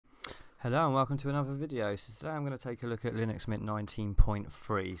Hello and welcome to another video. So today I'm going to take a look at Linux Mint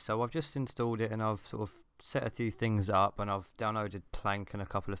 19.3. So I've just installed it and I've sort of set a few things up, and I've downloaded Plank and a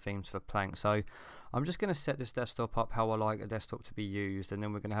couple of themes for Plank. So I'm just going to set this desktop up how I like a desktop to be used, and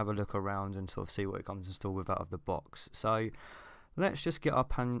then we're going to have a look around and sort of see what it comes installed with out of the box. So let's just get our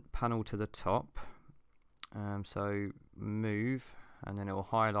panel to the top. So move, and then it will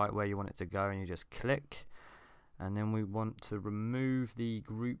highlight where you want it to go, and you just click. And then we want to remove the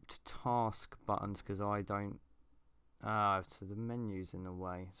grouped task buttons because I don't. So the menu's in the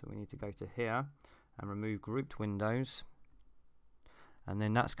way. So we need to go to here and remove grouped windows. And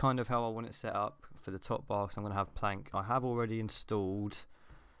then that's kind of how I want it set up for the top bar. So I'm going to have Plank. I have already installed.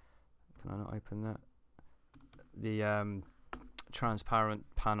 Can I not open that? The transparent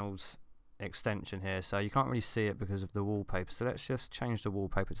panels extension here. So you can't really see it because of the wallpaper. So let's just change the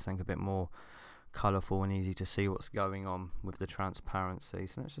wallpaper to something a bit more colourful and easy to see what's going on with the transparency.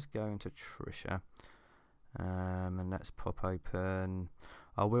 So let's just go into Tricia and let's pop open.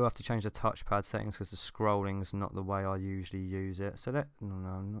 I will have to change the touchpad settings because the scrolling is not the way I usually use it. So no,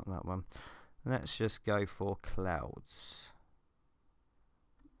 not that one. Let's just go for clouds.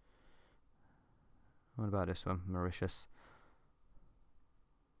 What about this one, Mauritius?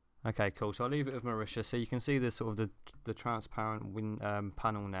 Okay, cool. So I'll leave it with Mauritius. So you can see the sort of the transparent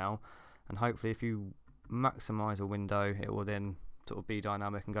panel now. And hopefully if you maximize a window, it will then sort of be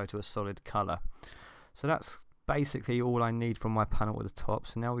dynamic and go to a solid color. So that's basically all I need from my panel at the top.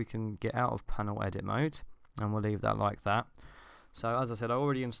 So now we can get out of panel edit mode, and we'll leave that like that. So as I said, I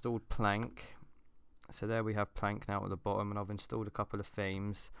already installed Plank. So there we have Plank now at the bottom, and I've installed a couple of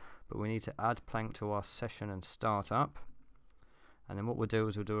themes, but we need to add Plank to our session and startup. And then what we'll do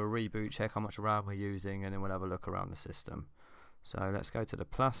is we'll do a reboot, check how much RAM we're using, and then we'll have a look around the system. So let's go to the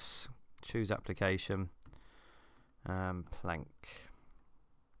plus, choose application, Plank.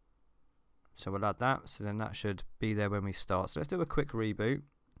 So we'll add that, so then that should be there when we start. So let's do a quick reboot.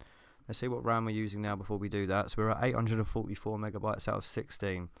 Let's see what RAM we're using now before we do that. So we're at 844 megabytes out of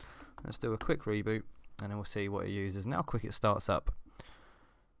 16. Let's do a quick reboot and then we'll see what it uses and how quick it starts up.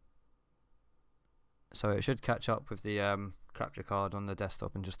 So it should catch up with the capture card on the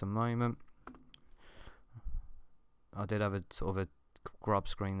desktop in just a moment. I did have a sort of a grub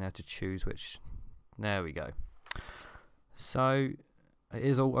screen there to choose which. There we go. So it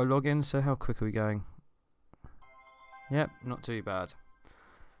is auto login. So how quick are we going? Yep, not too bad.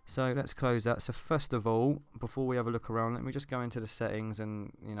 So let's close that. So first of all, before we have a look around, let me just go into the settings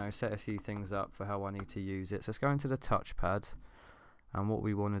and set a few things up for how I need to use it. So let's go into the touchpad, and what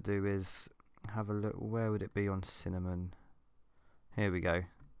we want to do is have a look. Where would it be on Cinnamon? Here we go.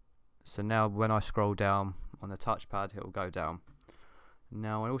 So now when I scroll down on the touchpad, it will go down.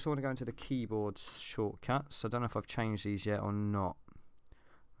 Now I also want to go into the keyboard shortcuts. I don't know if I've changed these yet or not.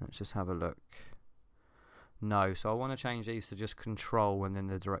 Let's just have a look. No, so I want to change these to just control and then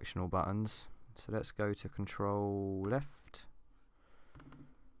the directional buttons. So let's go to control left.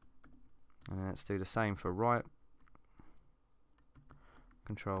 And then let's do the same for right.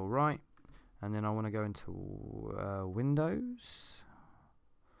 Control right. And then I want to go into Windows.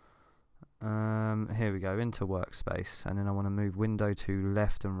 Here we go, into workspace, and then I want to move window to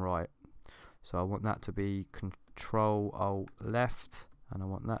left and right. So I want that to be Control Alt left, and I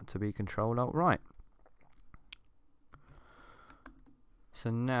want that to be Control Alt right.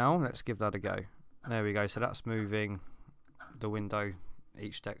 So now let's give that a go. There we go. So that's moving the window,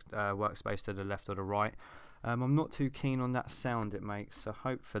 each workspace to the left or the right. I'm not too keen on that sound it makes, so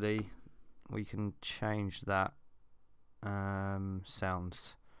hopefully we can change that.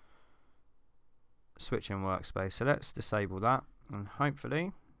 Sounds. Switch in workspace, so let's disable that, and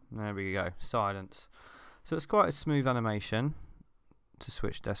hopefully there we go, silence. So it's quite a smooth animation to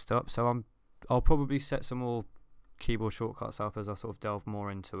switch desktop. So I'll probably set some more keyboard shortcuts up as I sort of delve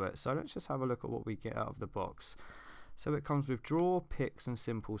more into it. So let's just have a look at what we get out of the box. So it comes with Draw, Pix and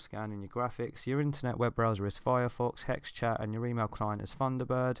Simple Scan in your graphics. Your internet web browser is Firefox, Hex Chat, and your email client is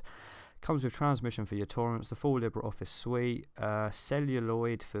Thunderbird. Comes with transmission for your torrents, the full LibreOffice suite,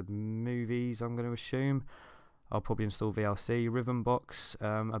 celluloid for movies, I'm going to assume. I'll probably install VLC, Rhythmbox,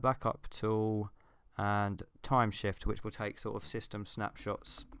 a backup tool, and Time Shift, which will take sort of system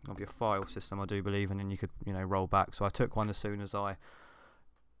snapshots of your file system, I do believe, and then you could roll back. So I took one as soon as I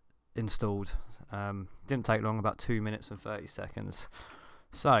installed. Didn't take long, about 2 minutes and 30 seconds.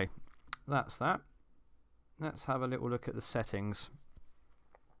 So that's that. Let's have a little look at the settings.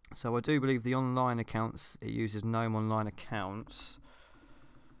 So I do believe the online accounts, it uses GNOME Online Accounts,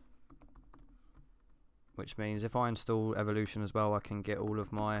 which means if I install Evolution as well, I can get all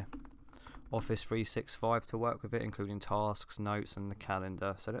of my Office 365 to work with it, including tasks, notes and the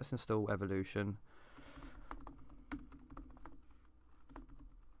calendar. So let's install Evolution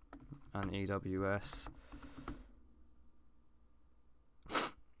and EWS.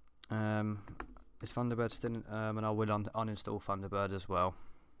 Is Thunderbird still and I will uninstall Thunderbird as well.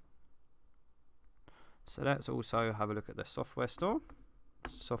 So let's also have a look at the software store,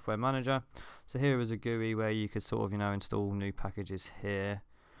 software manager. So here is a GUI where you could sort of, you know, install new packages here.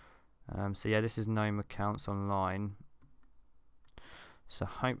 So yeah, this is Gnome Accounts Online. So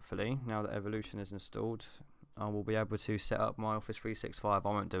hopefully, now that Evolution is installed, I will be able to set up my Office 365. I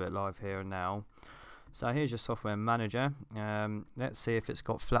won't do it live here and now. So here's your software manager. Let's see if it's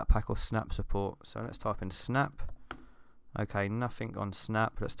got Flatpak or Snap support. So let's type in Snap. Okay, nothing on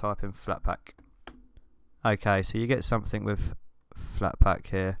Snap. Let's type in Flatpak. Okay, so you get something with Flatpak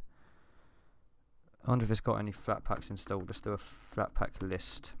here. I wonder if it's got any Flatpaks installed. Let's do a Flatpak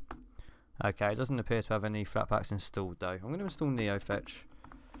list. Okay, it doesn't appear to have any Flatpaks installed though. I'm going to install NeoFetch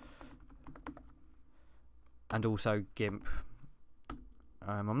and also GIMP.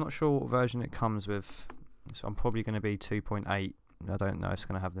 I'm not sure what version it comes with, so I'm probably going to be 2.8. I don't know, it's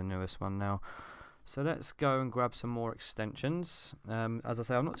going to have the newest one now. So let's go and grab some more extensions. As I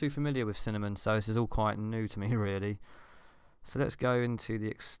say, I'm not too familiar with Cinnamon, so this is all quite new to me really. So let's go into the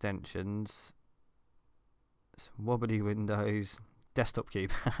extensions. Wobbly Windows, Desktop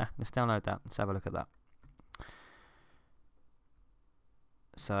Cube. Let's download that. Let's have a look at that.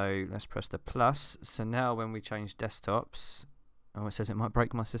 So let's press the plus. So now when we change desktops, oh, it says it might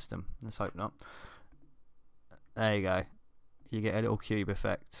break my system. Let's hope not. There you go. You get a little cube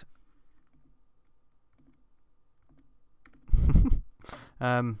effect.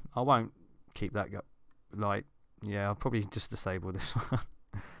 I won't keep that like, yeah, I'll probably just disable this one.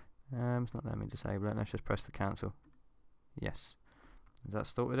 It's not letting me disable it. Let's just press the cancel. Yes. Has that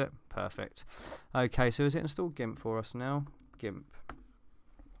sorted it? Perfect. Okay, so is it installed GIMP for us now? GIMP.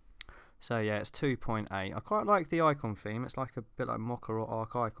 So yeah, it's 2.8. I quite like the icon theme. It's like a bit like Mocha or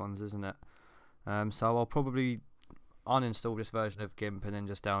Arc Icons, isn't it? So I'll probably uninstall this version of GIMP and then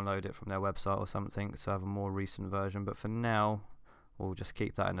just download it from their website or something to have a more recent version. But for now, we'll just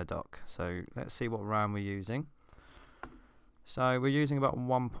keep that in the dock. So let's see what RAM we're using. So we're using about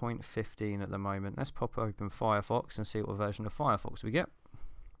 1.15 at the moment. Let's pop open Firefox and see what version of Firefox we get.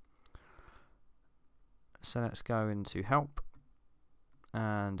 So let's go into Help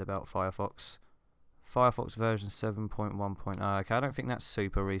and About Firefox. Firefox version 7.1.0. Okay, I don't think that's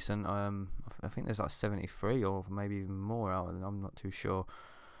super recent. I think there's like 73 or maybe even more out, and I'm not too sure.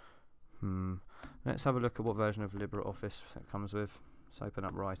 Let's have a look at what version of LibreOffice it comes with. Let's open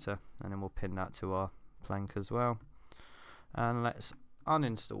up Writer, and then we'll pin that to our plank as well. And let's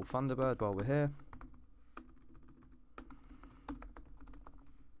uninstall Thunderbird while we're here.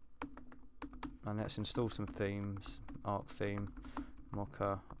 And let's install some themes. Arc theme,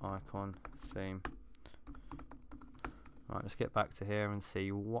 Mocha, Icon theme. Right, let's get back to here and see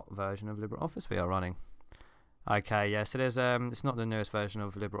what version of LibreOffice we are running. Okay, yeah, so there's it's not the newest version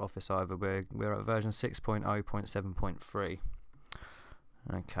of LibreOffice either. We're at version 6.0.7.3.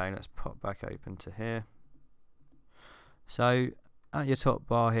 Okay, let's pop back open to here. So at your top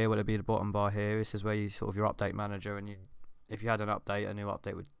bar here, will it be the bottom bar here? This is where you sort of your update manager, and if you had an update, a new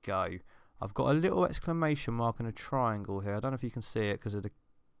update would go. I've got a little exclamation mark and a triangle here. I don't know if you can see it because of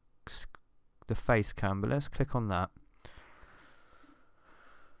the face cam, but let's click on that.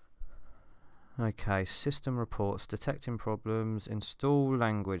 Okay, system reports, detecting problems, install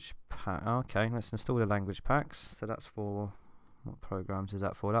language pack. Okay, let's install the language packs. So that's for, what programs is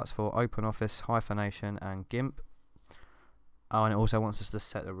that for? That's for OpenOffice, Hyphenation and GIMP. Oh, and it also wants us to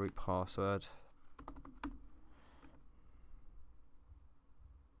set the root password.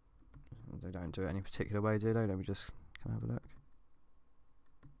 They don't do it any particular way, do they? Let me just, can I have a look?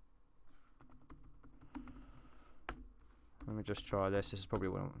 Let me just try this. This is probably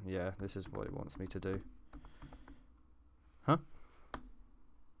what, yeah, this is what it wants me to do. Huh?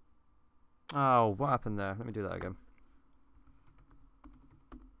 Oh, what happened there? Let me do that again.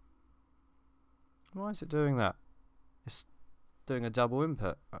 Why is it doing that? It's doing a double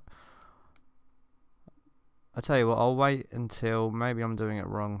input. I tell you what, I'll wait until, maybe I'm doing it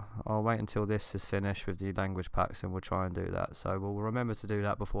wrong. I'll wait until this is finished with the language packs and we'll try and do that. So we'll remember to do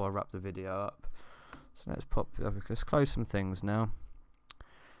that before I wrap the video up. So let's close some things now.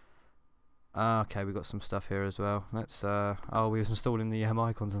 Okay, we've got some stuff here as well. Let's, oh, we was installing the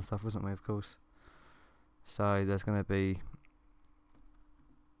icons and stuff, wasn't we, of course. So there's going to be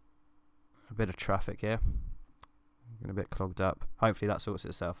a bit of traffic here. Getting a bit clogged up. Hopefully that sorts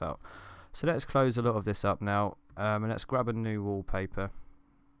itself out. So let's close a lot of this up now, and let's grab a new wallpaper.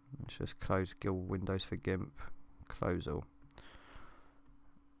 Let's just close Guild Windows for GIMP. Close all.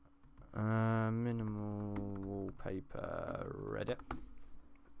 Minimal wallpaper Reddit.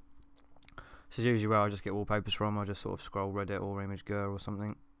 This is usually where I just get wallpapers from. I just sort of scroll Reddit or ImageGur or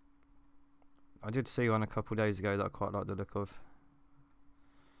something. I did see one a couple days ago that I quite like the look of.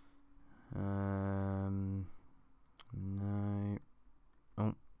 No.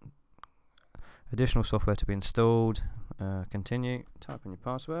 Oh. Additional software to be installed. Continue. Type in your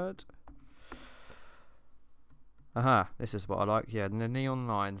password. Aha, this is what I like. Yeah, the neon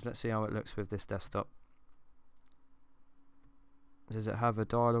lines. Let's see how it looks with this desktop. Does it have a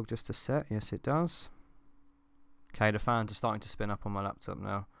dialogue just to set? Yes, it does. Okay, the fans are starting to spin up on my laptop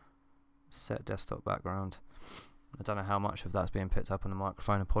now. Set desktop background. I don't know how much of that's being picked up on the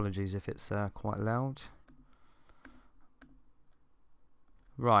microphone. Apologies if it's quite loud.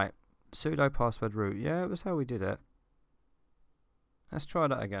 Right, sudo password root. Yeah, it was how we did it. Let's try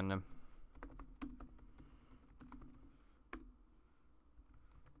that again then.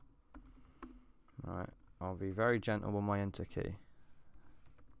 Right, I'll be very gentle on my enter key.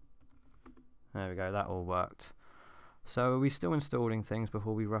 There we go, that all worked. So are we still installing things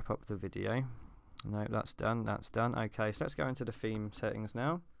before we wrap up the video? No, that's done, that's done. Okay, so let's go into the theme settings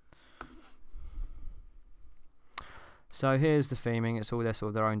now. So here's the theming. It's all their sort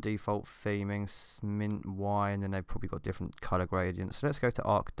of their own default theming, mint Y, and then they've probably got different color gradients. So let's go to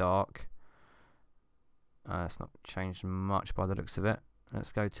Arc Dark. It's not changed much by the looks of it.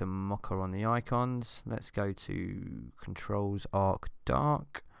 Let's go to Mocha on the icons. Let's go to Controls Arc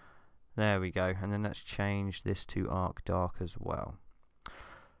Dark. There we go. And then let's change this to Arc Dark as well.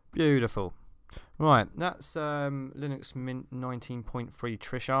 Beautiful. Right, that's Linux Mint 19.3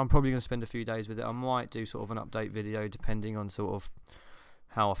 Tricia. I'm probably going to spend a few days with it. I might do sort of an update video depending on sort of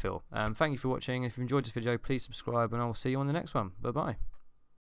how I feel. Thank you for watching. If you've enjoyed this video, please subscribe and I will see you on the next one. Bye bye.